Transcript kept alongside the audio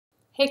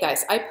Hey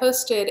guys, I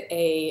posted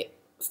a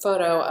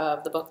photo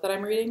of the book that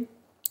I'm reading,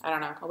 I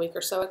don't know, a week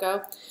or so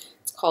ago.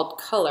 It's called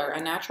Color,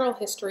 A Natural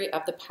History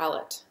of the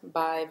Palette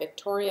by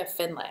Victoria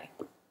Finlay.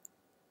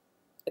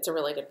 It's a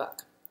really good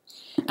book.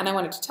 And I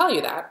wanted to tell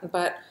you that,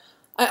 but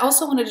I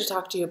also wanted to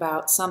talk to you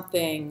about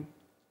something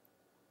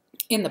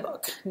in the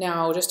book.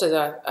 Now, just as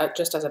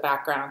a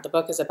background, the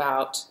book is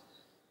about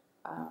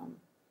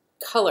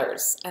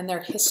colors and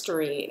their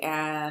history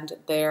and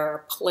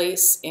their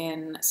place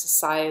in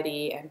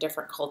society and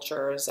different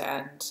cultures,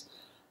 and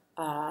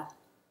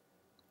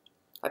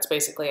that's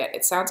basically it.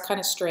 It sounds kind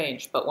of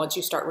strange, but once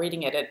you start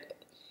reading it,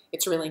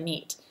 it's really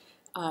neat.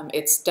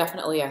 It's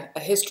definitely a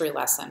history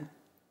lesson,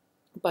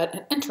 but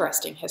an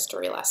interesting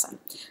history lesson.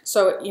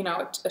 So, you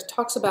know, it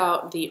talks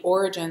about the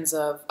origins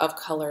of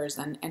colors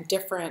and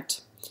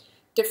different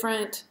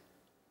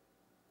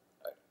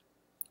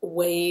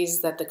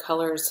ways that the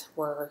colors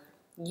were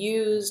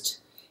used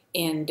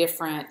in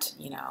different,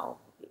 you know,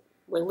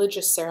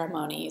 religious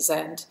ceremonies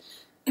and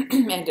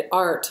and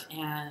art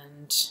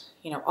and,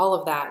 you know, all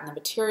of that, and the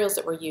materials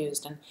that were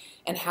used,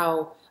 and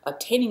how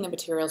obtaining the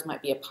materials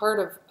might be a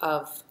part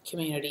of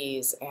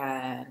communities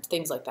and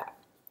things like that.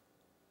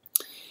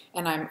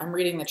 And I'm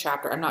reading the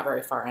chapter, I'm not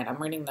very far in,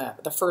 I'm reading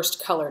the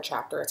first color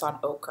chapter. It's on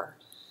ochre.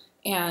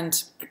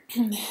 And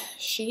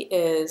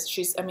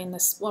I mean,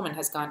 this woman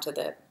has gone to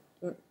the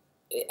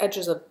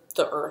edges of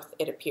the earth,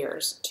 it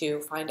appears, to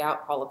find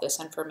out all of this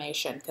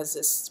information, because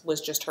this was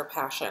just her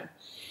passion.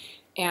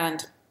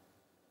 And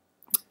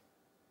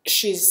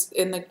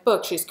in the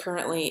book, she's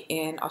currently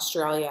in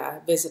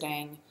Australia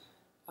visiting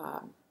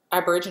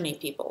Aborigine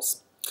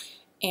peoples.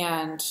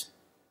 And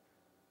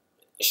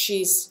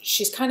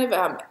she's kind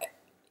of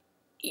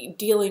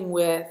dealing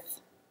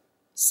with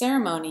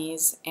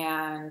ceremonies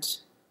and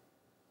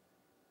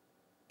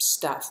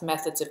stuff,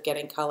 methods of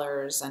getting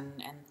colors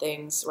and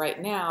things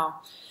right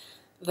now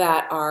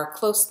that are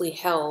closely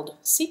held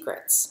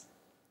secrets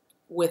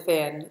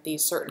within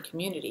these certain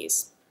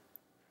communities.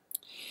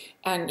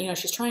 And, you know,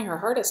 she's trying her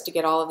hardest to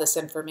get all of this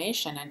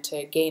information and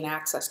to gain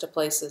access to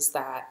places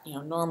that, you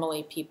know,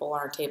 normally people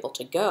aren't able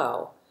to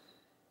go.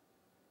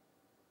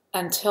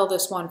 Until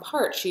this one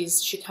part, she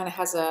kind of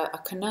has a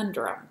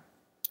conundrum,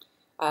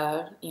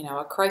 you know,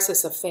 a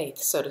crisis of faith,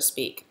 so to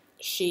speak.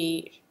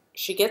 She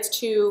gets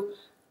to,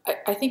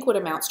 I think, what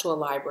amounts to a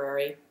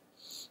library,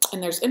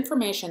 and there's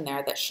information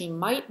there that she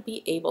might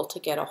be able to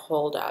get a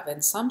hold of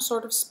in some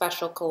sort of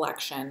special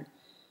collection,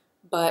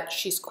 but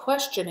she's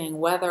questioning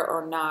whether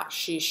or not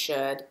she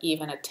should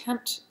even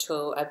attempt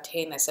to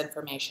obtain this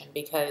information,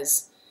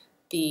 because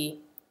the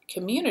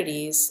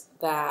communities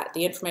that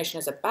the information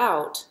is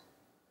about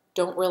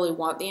don't really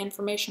want the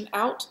information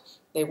out.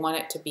 They want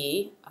it to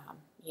be,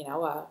 you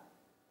know, a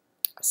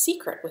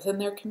secret within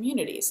their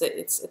communities.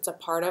 It's a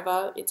part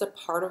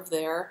of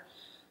their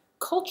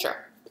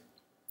culture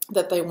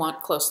that they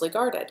want closely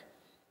guarded.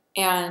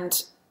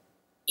 And,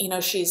 you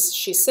know,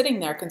 she's sitting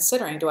there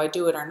considering, do I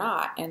do it or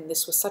not? And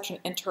this was such an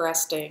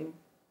interesting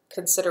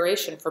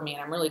consideration for me,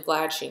 and I'm really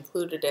glad she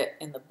included it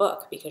in the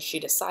book, because she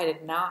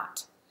decided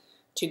not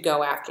to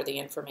go after the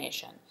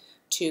information,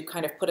 to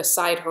kind of put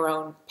aside her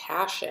own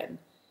passion,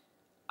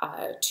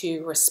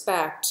 to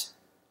respect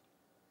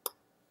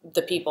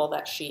the people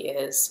that she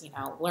is, you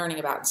know, learning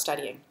about and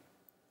studying.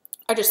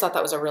 I just thought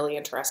that was a really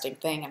interesting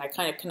thing, and I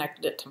kind of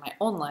connected it to my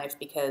own life,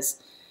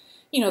 because,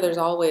 you know, there's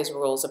always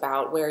rules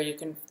about where you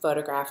can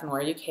photograph and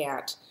where you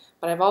can't.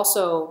 But I've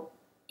also,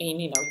 and,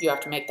 you know, you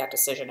have to make that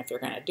decision if you're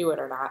going to do it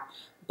or not.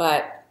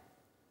 But,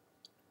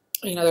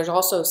 you know, there's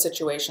also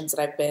situations that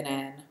I've been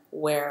in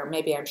where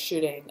maybe I'm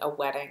shooting a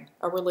wedding,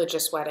 a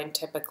religious wedding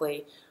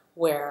typically,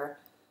 where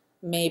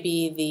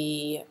maybe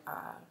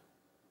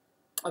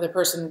the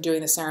person doing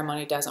the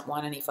ceremony doesn't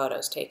want any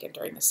photos taken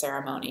during the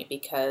ceremony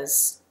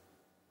because,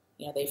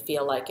 you know, they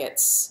feel like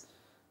it's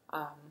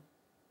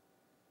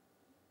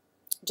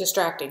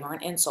distracting or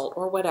an insult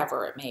or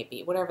whatever it may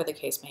be, whatever the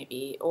case may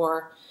be.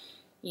 Or,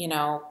 you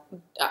know,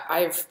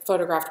 I've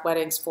photographed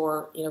weddings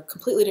for, you know,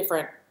 completely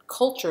different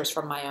cultures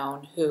from my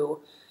own,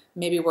 who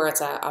maybe where it's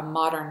a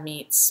modern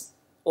meets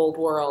old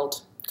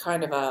world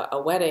kind of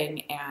a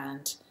wedding,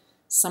 and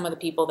some of the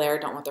people there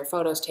don't want their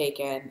photos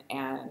taken,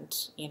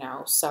 and, you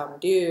know, some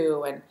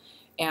do,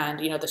 and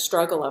you know, the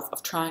struggle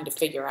of trying to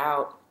figure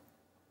out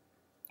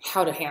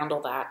how to handle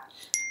that.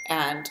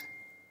 And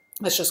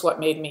that's just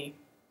what made me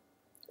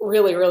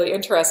really, really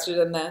interested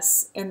in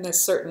this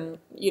certain,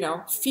 you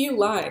know, few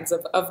lines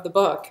of the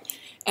book.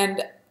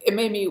 And it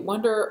made me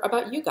wonder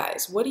about you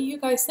guys. What do you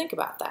guys think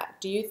about that?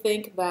 Do you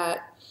think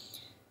that,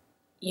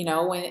 you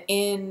know, when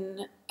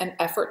in an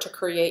effort to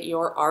create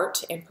your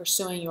art and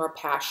pursuing your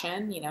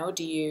passion, you know,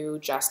 do you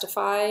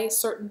justify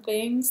certain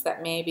things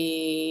that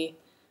maybe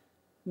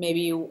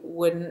you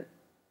wouldn't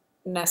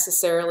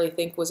necessarily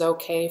think was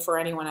okay for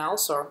anyone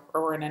else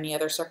or in any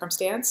other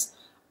circumstance?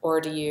 Or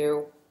do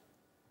you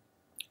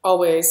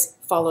always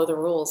follow the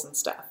rules and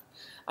stuff?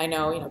 I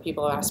know, you know,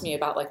 people ask me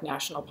about like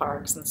national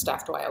parks and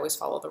stuff. Do I always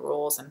follow the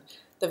rules? And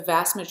the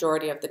vast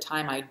majority of the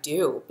time I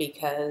do,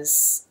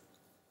 because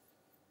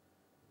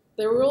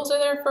the rules are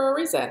there for a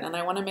reason, and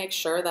I want to make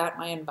sure that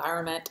my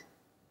environment,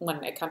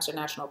 when it comes to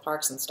national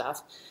parks and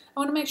stuff, I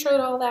want to make sure that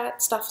all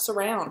that stuff's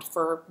around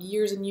for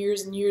years and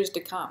years and years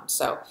to come.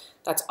 So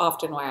that's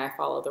often why I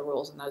follow the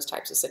rules in those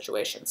types of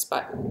situations.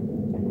 But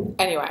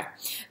anyway,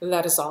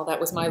 that is all. That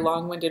was my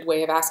long-winded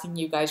way of asking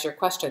you guys your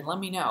question. Let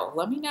me know.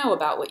 Let me know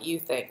about what you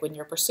think when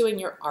you're pursuing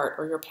your art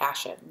or your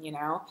passion, you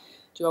know?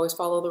 Do you always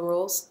follow the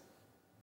rules?